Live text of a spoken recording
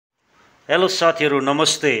Hello साथीहरु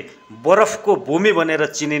नमस्ते। बरफको भूमि भनेर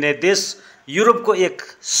चिनिने देश, युरोपको एक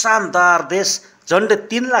शानदार देश, झन्डै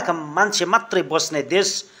 3 लाख मान्छे मात्रै बस्ने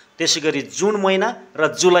देश, त्यसैगरी जुन महिना र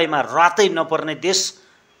जुलाईमा रातै नपर्ने देश,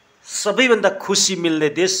 सबैभन्दा खुशी मिल्ने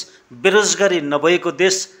देश, बेरोजगारी नभएको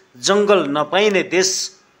देश, जंगल नपाइने देश,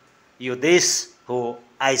 यो देश हो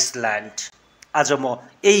आइसल्यान्ड। आज म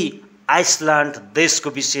यही आइसल्यान्ड देशको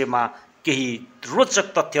विषयमा केही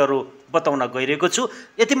रोचक तथ्यहरू बताउन गइरहेको छु।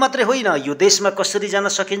 यति मात्रै होइन, यो देशमा कसरी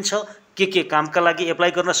जान सकिन्छ, के कामका लागि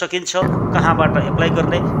एप्लाई गर्न सकिन्छ, कहाँबाट एप्लाई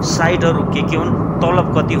गर्ने, साइटहरू के हुन्,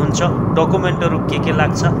 तलब कति हुन्छ, डकुमेन्टहरू के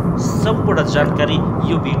लाग्छ, सम्पूर्ण जानकारी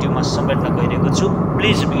यो भिडियोमा समेट्न गइरहेको छु।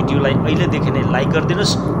 प्लिज भिडियोलाई अहिलेदेखि नै लाइक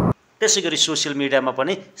गरिदिनुस्, त्यसैगरी सोशल मिडियामा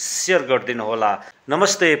पनि शेयर गरिदिनु होला।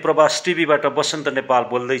 नमस्ते, प्रवास टिभीबाट बसन्त नेपाल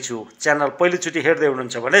बोल्दैछु। च्यानल पहिलोचोटि हेर्दै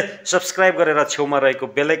हुनुहुन्छ भने सब्स्क्राइब गरेर छेउमा रहेको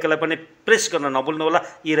बेल आइकनलाई पनि प्रेस गर्न नभुल्नु होला।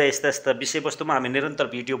 यी र यस्ता विषयवस्तुमा हामी निरन्तर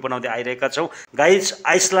भिडियो बनाउँदै आइरहेका छौँ। गाइज,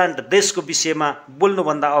 आइसल्यान्ड देशको विषयमा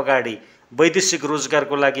बोल्नुभन्दा अगाडि वैदेशिक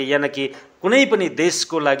रोजगारको लागि यानि कि कुनै पनि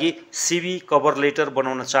देशको लागि सिभी कभर लेटर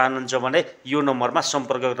बनाउन चाहनुहुन्छ भने यो नम्बरमा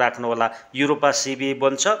सम्पर्क राख्नुहोला। युरोपा सिभी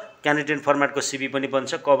बन्छ, क्यानेडियन फर्मेटको सिभी पनि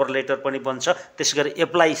बन्छ, कभर लेटर पनि बन्छ, त्यसैगरी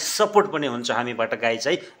एप्लाई सपोर्ट पनि हुन्छ हामीबाट। गाइज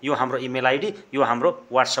है, यो हाम्रो इमेल आइडी, यो हाम्रो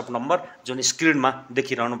वाट्सएप नम्बर जुन स्क्रिनमा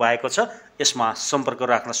देखिरहनु भएको छ, यसमा सम्पर्क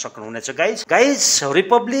राख्न सक्नुहुनेछ। गाइज,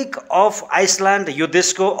 रिपब्लिक अफ आइसल्यान्ड यो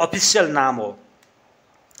देशको अफिसियल नाम हो।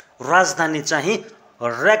 राजधानी चाहिँ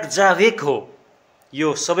रेकजाभिक हो।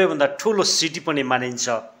 यो सबैभन्दा ठुलो सिटी पनि मानिन्छ।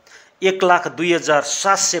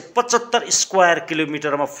 1,02,775 स्क्वायर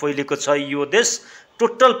किलोमिटरमा फैलिएको छ यो देश।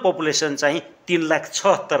 टोटल पपुलेसन चाहिँ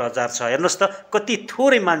 3,76,000 छ। हेर्नुहोस् त, कति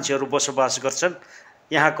थोरै मान्छेहरू बसोबास गर्छन्।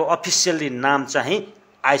 यहाँको अफिसियली नाम चाहिँ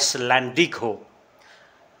आइसल्यान्डिक हो।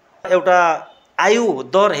 एउटा आयु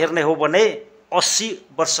दर हेर्ने हो भने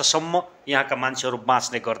 80 वर्षसम्म यहाँका मान्छेहरू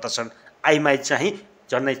बाँच्ने गर्दछन्। आइमाई चाहिँ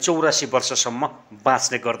झन्डै 84 वर्षसम्म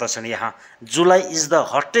बाँच्ने गर्दछन् यहाँ। जुलाई is the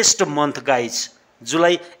hottest month guys.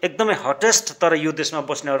 जुलाई एकदमै हटेस्ट, तर यो देशमा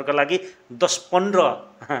बस्नेहरूका लागि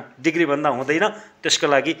 10-15 डिग्री भन्दा हुँदैन। त्यसको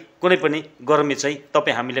लागि कुनै पनि गर्मी चाहिँ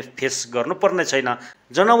तपाईँ हामीले फेस गर्नुपर्ने छैन।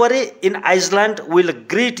 जनवरी in island will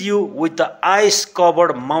greet you with the ice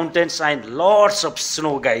covered mountains and lots of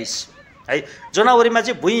snow guys है। जनवरीमा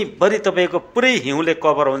चाहिँ भुइँभरि तपाईँको पुरै हिउँले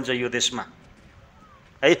कभर हुन्छ यो देशमा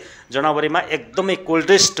है। जनवरीमा एकदमै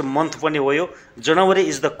कोल्डेस्ट मन्थ पनि हो यो। जनवरी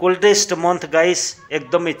is the coldest month guys.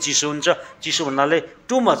 एकदमै चिसो हुन्छ। चिसो भन्नाले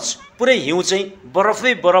टु मच, पुरै हिउँ चाहिँ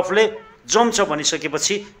बरफले जम्छ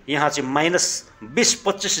भनिसकेपछि यहाँ चाहिँ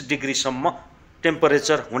 -20-25 डिग्रीसम्म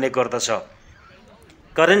टेम्परेचर हुने गर्दछ।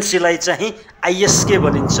 करेन्सीलाई चाहिँ आइएसके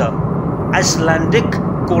भनिन्छ, आइसल्यान्डिक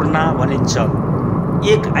कोर्ना भनिन्छ।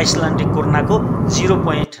 एक आइसल्यान्डिक कोर्नाको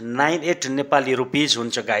 0.98 नेपाली रुपिज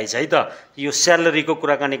हुन्छ गाइज है त। यो स्यालेरीको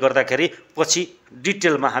कुराकानी गर्दाखेरि पछि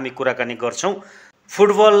डिटेलमा हामी कुराकानी गर्छौँ।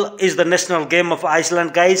 Football is the national game of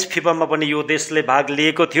island guys. फिफामा पनि यो देशले भाग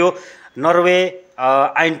लिएको थियो। नर्वे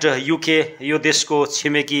एन्ड युके यो देशको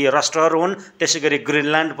छिमेकी राष्ट्रहरू हुन्। त्यसैगरी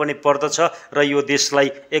ग्रिनल्यान्ड पनि पर्दछ र यो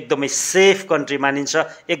देशलाई एकदमै सेफ कन्ट्री मानिन्छ,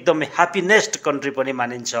 एकदमै ह्याप्पीनेस्ट कन्ट्री पनि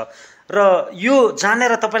मानिन्छ। र यो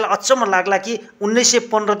जानेर तपाईँलाई अचम्म लाग्ला कि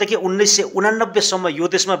 1915 देखि 1989 सम्म यो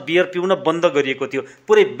देशमा बियर पिउन बन्द गरिएको थियो,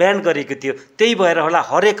 पुरै ब्यान गरिएको थियो। त्यही भएर होला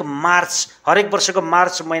हरेक वर्षको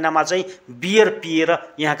मार्च महिनामा चाहिँ बियर पिएर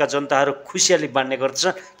यहाँका जनताहरू खुसियाली बाँड्ने गर्छ,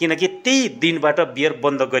 किनकि त्यही दिनबाट बियर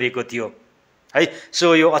बन्द गरिएको थियो है।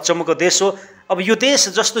 सो यो अचम्मको देश हो। अब यो देश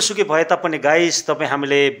जस्तो सुकै भए तापनि गाइस, तपाईँ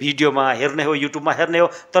हामीले भिडियोमा हेर्ने हो, युट्युबमा हेर्ने हो,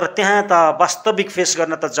 तर त्यहाँ त वास्तविक फेस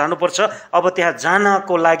गर्न त जानुपर्छ। अब त्यहाँ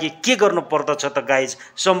जानको लागि के गर्नु पर्दछ त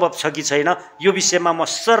गाइज, सम्भव छ कि छैन, यो विषयमा म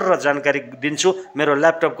सर्र जानकारी दिन्छु। मेरो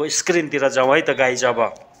ल्यापटपको स्क्रिनतिर जाउँ है त गाइज। अब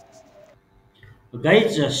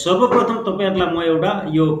गाइज, सर्वप्रथम तपाईँहरूलाई म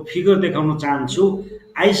एउटा यो फिगर देखाउन चाहन्छु।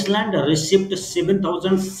 Island received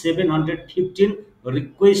 7,715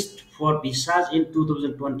 requests for visas in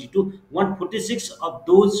 2022. 146 of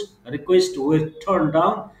those requests were turned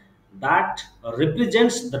down. That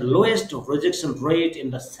represents the lowest rejection rate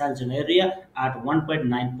in the Schengen area at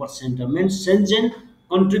 1.9%. Means Schengen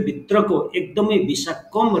country भित्रको एकदमै भिसा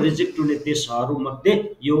कम रिजेक्ट हुने देशहरूमध्ये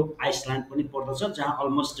यो आइसल्यान्ड पनि पर्दछ, जहाँ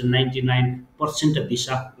अलमोस्ट 99%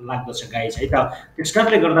 भिसा लाग्दछ guys है त। त्यस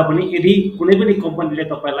कारणले गर्दा पनि यदि कुनै पनि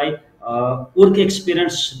कम्पनीले तपाईँलाई वर्क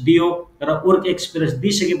एक्सपिरियन्स दियो र वर्क एक्सपिरियन्स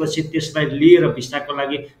दिइसकेपछि त्यसलाई लिएर भिसाको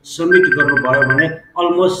लागि सबमिट गर्नुभयो भने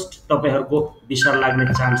अलमोस्ट तपाईँहरूको भिसा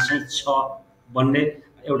लाग्ने चान्स चाहिँ छ भन्ने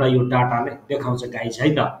एउटा यो डाटाले देखाउँछ गाइज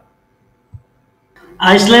है त।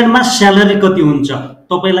 आइसल्यान्डमा स्यालेरी कति हुन्छ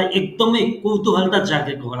तपाईलाई एकदमै कौतूहलता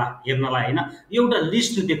जागेको होला हेर्नलाई हैन। एउटा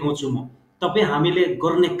लिस्ट देखाउँछु म। तपाई हामीले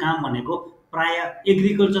गर्ने काम भनेको प्राय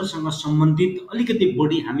एग्रिकल्चरसँग सम्बन्धित अलिकति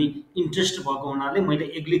बढी हामी इन्ट्रेस्ट भएको हुनाले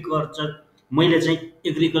मैले चाहिँ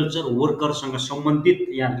एग्रिकल्चर वर्करसँग सम्बन्धित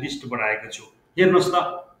यहाँ लिस्ट बनाएको छु। हेर्नुहोस् त,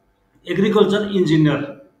 एग्रिकल्चर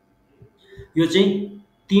इन्जिनियर यो चाहिँ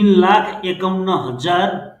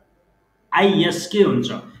 3,51,000 आइएसके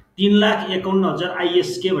हुन्छ। 3,51,000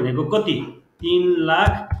 आइएसके भनेको कति?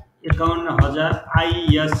 3,51,000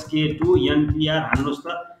 आइएसके टु एनपिआर हाल्नुहोस् त,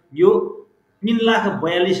 यो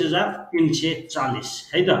 3,42,340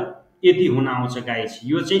 है त, यति हुन आउँछ गाइस।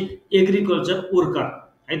 यो चाहिँ एग्रिकल्चर वर्कर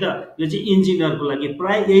है त, यो चाहिँ इन्जिनियरको लागि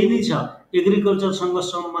प्राय यही नै छ। एग्रिकल्चरसँग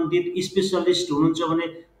सम्बन्धित स्पेसलिस्ट हुनुहुन्छ भने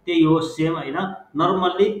त्यही हो, सेम हैन।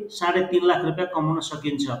 नर्मल्ली 3.5 लाख रुपियाँ कमाउन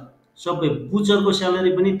सकिन्छ सबै। बुचरको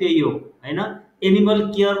स्यालेरी पनि त्यही हो हैन। एनिमल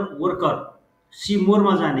केयर वर्कर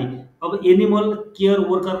सिमोरमा जाने, अब एनिमल केयर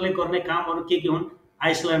वर्करले गर्ने कामहरू के हुन्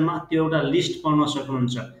आइसल्यान्डमा त्यो एउटा लिस्ट पाउन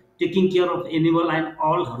सक्नुहुन्छ। Taking care of animal and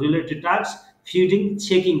all related task, feeding,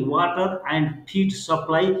 checking water and feed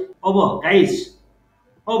supply. अब गाइस,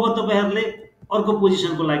 अब तपाईहरुले अर्को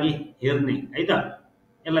पोजिसनको लागि हेर्ने है त,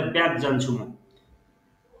 यसलाई ब्याक जान्छु म।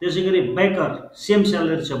 त्यसैगरी बेकर सेम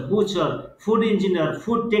स्यालेरी छ, butcher, food engineer,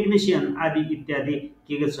 food technician आदि इत्यादि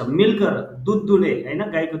के छ। मिल्कर दुध दुने हैन,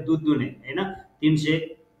 गाईको दुध दुने हैन,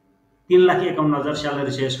 3,51,000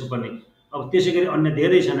 स्यालेरी छ यसको पनि। अब त्यसैगरी अन्य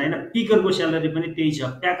धेरै छन् हैन। पिकरको स्यालेरी पनि त्यही छ,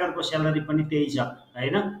 प्याकरको स्यालेरी पनि त्यही छ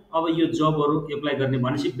हैन। अब यो जबहरु एप्लाई गर्ने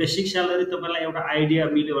भनेपछि बेसिक स्यालेरी तपाईलाई एउटा आइडिया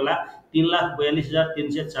मिल्यो होला।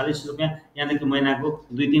 3,42,340 रुपैयाँ यानिकि महिनाको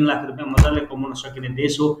 2-3 लाख रुपैयाँ मजाले कमाउन सकिने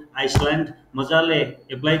देश हो आइसल्यान्ड। मजाले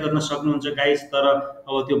एप्लाई गर्न सक्नुहुन्छ गाइस। तर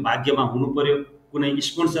अब त्यो भाग्यमा हुनु पर्यो, कुनै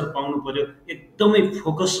स्पोन्सर पाउनु पर्यो, एकदमै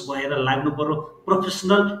फोकस भएर लाग्नु पर्यो।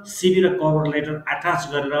 प्रोफेसनल सिभी र कभर लेटर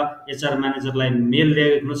अट्याच गरेर एचआर म्यानेजरलाई मेल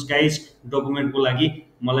ल्याउनुहोस् गाइस। डकुमेन्टको लागि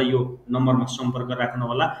मलाई यो नम्बरमा सम्पर्क राख्नु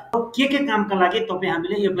होला। के कामका लागि तपाईँ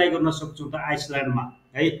हामीले एप्लाई गर्न सक्छौँ त आइसल्यान्डमा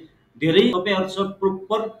है। धेरै तपाईहरुसँग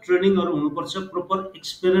प्रोपर ट्रेनिङहरु हुनुपर्छ, प्रोपर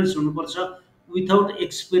एक्सपिरियन्स हुनुपर्छ। विदाउट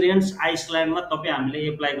एक्सपिरियन्स आइसल्यान्डमा तपाईँ हामीले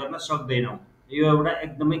एप्लाई गर्न सक्दैनौँ। यो एउटा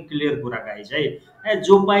एकदमै क्लियर कुरा गाइस है।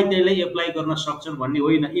 जो पाए त्यसले एप्लाई गर्न सक्छन् भन्ने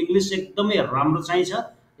होइन। इङ्ग्लिस एकदमै राम्रो चाहिन्छ,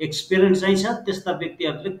 एक्सपिरियन्स चाहिन्छ, त्यस्ता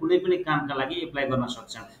व्यक्तिहरूले कुनै पनि कामका लागि एप्लाई गर्न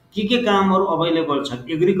सक्छन्। के कामहरू अवेलेबल छन्?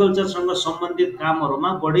 एग्रिकल्चरसँग सम्बन्धित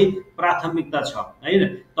कामहरूमा बढी प्राथमिकता छ हैन।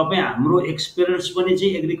 तपाईँ हाम्रो एक्सपिरियन्स पनि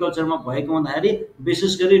चाहिँ एग्रिकल्चरमा भएको हुँदाखेरि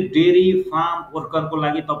विशेष गरी डेरी फार्म वर्करको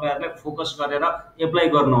लागि तपाईहरुले फोकस गरेर एप्लाई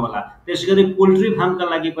गर्नु होला। त्यसैगरी पोल्ट्री फार्मका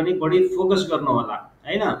लागि पनि बढी फोकस गर्नु होला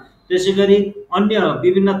हैन। त्यसैगरी अन्य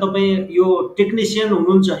विभिन्न तपाईँ यो टेक्निशियन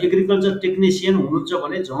हुनुहुन्छ, एग्रिकल्चर टेक्निशियन हुनुहुन्छ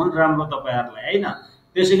भने झन् राम्रो तपाईहरुलाई हैन।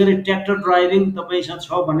 त्यसैगरी ट्र्याक्टर ड्राइभिङ तपाईसँग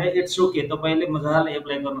छ भने इट्स ओके, तपाईले मजाले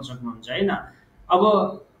एप्लाई गर्न सक्नुहुन्छ हैन। अब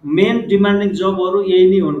मेन डिमान्डिङ जबहरु यही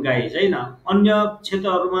नै हुन् गाइस हैन। अन्य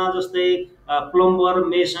क्षेत्रहरुमा जस्तै प्लम्बर,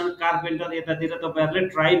 मेसन, कार्पेन्टर यतातिर तपाईहरुले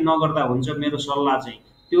ट्राई नगर्दा हुन्छ। मेरो सल्लाह चाहिँ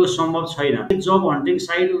त्यो सम्भव छैन। जब हन्टिङ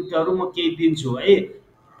साइटहरु म केही दिन्छु है।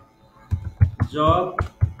 जब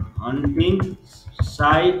हन्टिङ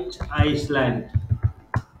साइट आइसल्यान्ड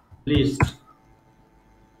लिस्ट।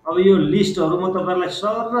 अब यो लिस्टहरु म तपाईहरुलाई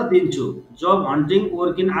सर दिन्छु। जब हन्टिङ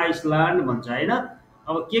वर्क इन आइसल्यान्ड भन्छ हैन।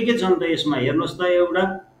 अब के छन् त यसमा हेर्नुस् त, एउटा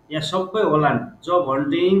यहाँ सबै होला नि। जब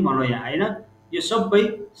हन्टिङ भनौँ यहाँ हैन, यो सबै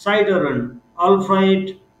साइटहरु हुन्।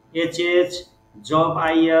 अल्फ्राइट, एचएच, जब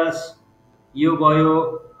आइएस, यो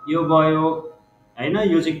भयो हैन।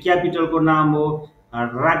 यो चाहिँ क्यापिटलको नाम हो,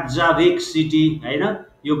 राक्जाभिक सिटी हैन।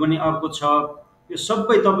 यो पनि अर्को छ। यो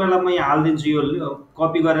सबै तपाईलाई म यहाँ हाल्दिन्छु, यो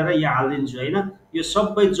कपी गरेर यहाँ हाल्दिन्छु हैन। यो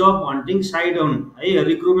सबै जब हन्टिङ साइट हुन् है।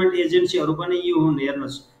 रिक्रुटमेन्ट एजेन्सीहरु पनि यो हुन्।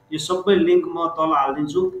 हेर्नुस्, यो सबै लिंक म तल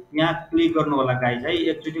हाल्दिन्छु, यहाँ क्लिक गर्नु होला गाइस है।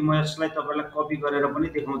 एकचोटी म यसलाई तपाईलाई कपी गरेर पनि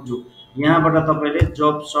देखाउँछु। यहाँबाट तपाईले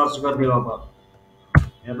जब सर्च गर्ने हो। अब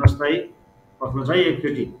हेर्नुस् त है, पस्नुस् है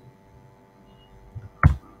एकचोटी।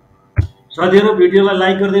 साथीहरु भिडियोलाई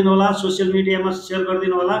लाइक गरिदिनु होला, सोशल मिडियामा शेयर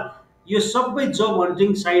गरिदिनु होला। यो सबै जब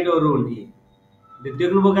हन्टिङ साइटहरु हुन्।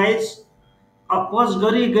 देख्नुभयो गाइस। अपज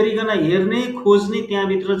गरिकन हेर्ने, खोज्ने, त्यहाँ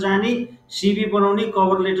भित्र जाने, सीवी बनाउने,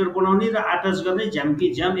 कभर लेटर बनाउने र अट्याच गर्ने, झ्याम्की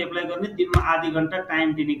झ्याम एप्लाई गर्ने। दिनमा आधी घण्टा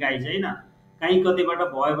टाइम दिने गाइस हैन। कहीँ कतैबाट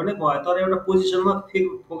भयो भने भयो, तर एउटा पोजिसनमा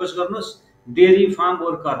फोकस गर्नुस्। डेरी फार्म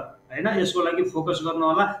वर्कर हैन, यसको लागि फोकस गर्नु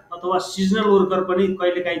होला। अथवा सिजनल वर्कर पनि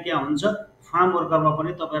कहिलेकाहीँ त्यहाँ हुन्छ। फार्म वर्करमा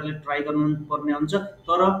पनि तपाईहरुले ट्राई गर्नु पर्ने हुन्छ।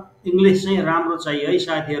 तर इंग्लिश चाहिँ राम्रो चाहियो है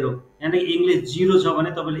साथीहरु। यानी इंग्लिश 0 छ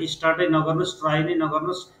भने तपाईले स्टार्टै नगर्नुस्, ट्राई नै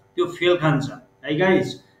नगर्नुस्, त्यो फेल खान्छ है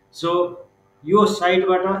गाइस। सो यो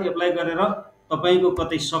साइटबाट एप्लाई गरेर तपाईको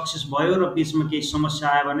कतै सक्सेस भयो र बीचमा केही समस्या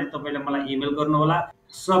आयो भने तपाईले मलाई इमेल गर्नु होला।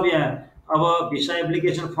 सब यहाँ अब भिसा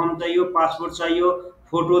एप्लिकेसन फर्म चाहियो, पासपोर्ट चाहियो,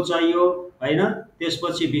 फोटो चाहियो हैन।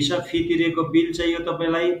 त्यसपछि भिसा फी तिरेको बिल चाहियो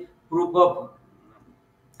तपाईलाई, प्रुफ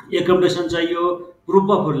अफ एकोमोडेसन चाहियो,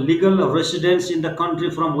 proof of legal residence in the country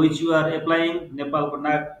from which you are applying, नेपालको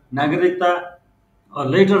नागरिकता.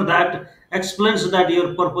 Later that explains that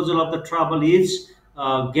your purpose of the travel is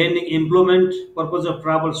gaining employment, purpose of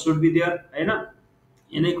travel should be there हैन.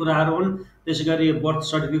 यिनै कुराहरू हुन्. त्यसै गरी birth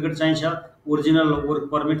certificate चाहिन्छ, original work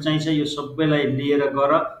permit चाहिन्छ. यो सबैलाई लिएर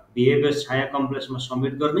गएर भिएबएस छाया कम्प्लेक्समा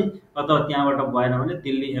सबमिट गर्ने, अथवा त्यहाँबाट भएन भने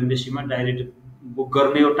दिल्ली एम्बेसीमा डाइरेक्ट बुक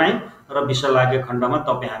गर्ने हो टाइम, र भिसा लागेको खण्डमा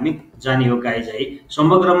तपाईँ हामी जाने हो गाइज है.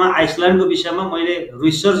 समग्रमा आइसल्यान्डको विषयमा मैले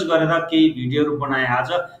रिसर्च गरेर केही भिडियोहरू बनाएँ. आज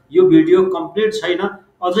यो भिडियो कम्प्लिट छैन,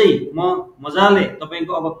 अझै म मजाले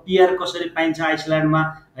तपाईँको अब पिआर कसरी पाइन्छ आइसल्यान्डमा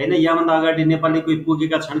हैन, यहाँभन्दा अगाडि नेपाली कोही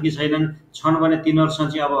पुगेका छन् कि छैनन्, छन् भने तिनीहरूसँग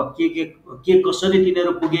चाहिँ अब के कसरी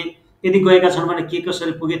तिनीहरू पुगे, यदि गएका छन् भने के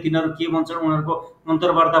कसरी पुगे, तिनीहरू के भन्छन्, उनीहरूको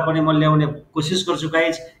अन्तर्वार्ता पनि म ल्याउने कोसिस गर्छु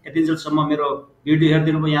गाइज. यतिन्जेलसम्म मेरो भिडियो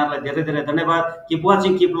हेरिदिनु भयो, यहाँलाई धेरै धेरै धन्यवाद. Keep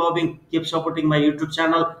watching, keep loving, keep supporting my YouTube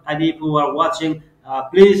channel. And if you are watching,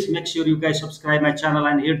 please make sure you guys subscribe my channel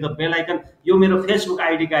and hit the बेल आइकन. यो मेरो फेसबुक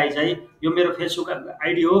आइडी गाइज है, यो मेरो फेसबुक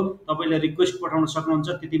आइडी हो. तपाईँले रिक्वेस्ट पठाउन सक्नुहुन्छ,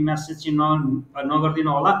 त्यति म्यासेज चाहिँ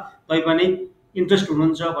नगरिदिनु होला. तैपनि इन्ट्रेस्ट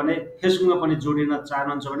हुनुहुन्छ भने, फेसबुकमा पनि जोडिन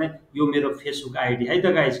चाहनुहुन्छ भने यो मेरो फेसबुक आइडी है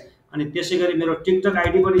त गाइज. अनि त्यसै गरी मेरो टिकटक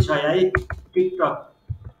आइडी पनि छ है, टिकटक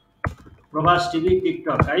प्रवास टिभी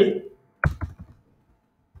टिकटक है,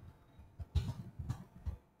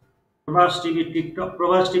 प्रवास टिभी टिकटक,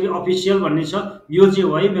 प्रवास टिभी अफिसियल भन्ने छ. यो चाहिँ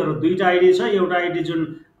हो है मेरो दुईटा आइडी छ. एउटा आइडी जुन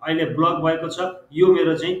अहिले ब्लक भएको छ, यो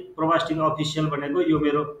मेरो चाहिँ प्रवास टिभी अफिसियल भनेको यो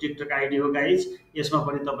मेरो टिकटक आइडी हो गाइज. यसमा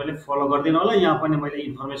पनि तपाईँले फलो गरिदिनु होला. यहाँ पनि मैले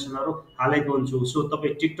इन्फर्मेसनहरू हालेको हुन्छु. सो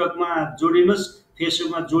तपाईँ टिकटकमा जोडिनुहोस्,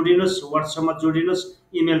 फेसबुकमा जोडिनुहोस्, वाट्सएपमा जोडिनुहोस्.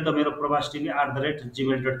 इमेल त मेरो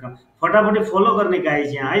prabashtv@gmail.com. फटाफटी फलो गर्ने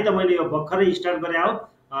गाइज यहाँ है त. मैले यो भर्खरै स्टार्ट गरे हो.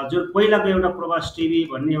 जुन पहिलाको एउटा प्रवास टिभी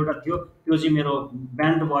भन्ने एउटा थियो, त्यो चाहिँ मेरो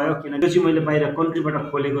ब्यान्ड भयो, किनकि त्यो चाहिँ मैले बाहिर कन्ट्रीबाट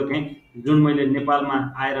खोलेको थिएँ. जुन मैले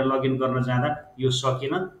नेपालमा आएर लगइन गर्न जाँदा यो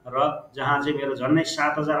सकिनँ, र जहाँ चाहिँ मेरो झन्डै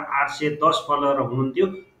 7810 फलोवर हुनुहुन्थ्यो,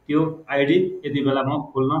 त्यो आइडी यति बेला म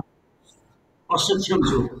खोल्न असक्षम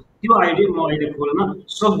छु. त्यो आइडी म अहिले खोल्न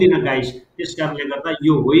सक्दिनँ गाइज. त्यस कारणले गर्दा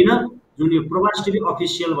यो होइन, जुन यो प्रवास टिभी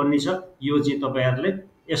अफिसियल भन्ने छ, यो चाहिँ तपाईँहरूले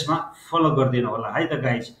यसमा फलो गरिदिनु होला है त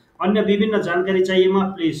गाइज. अन्य विभिन्न जानकारी चाहिएमा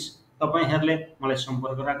प्लिज तपाईँहरूले मलाई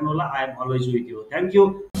सम्पर्क राख्नुहोला. I am always with you. Thank you.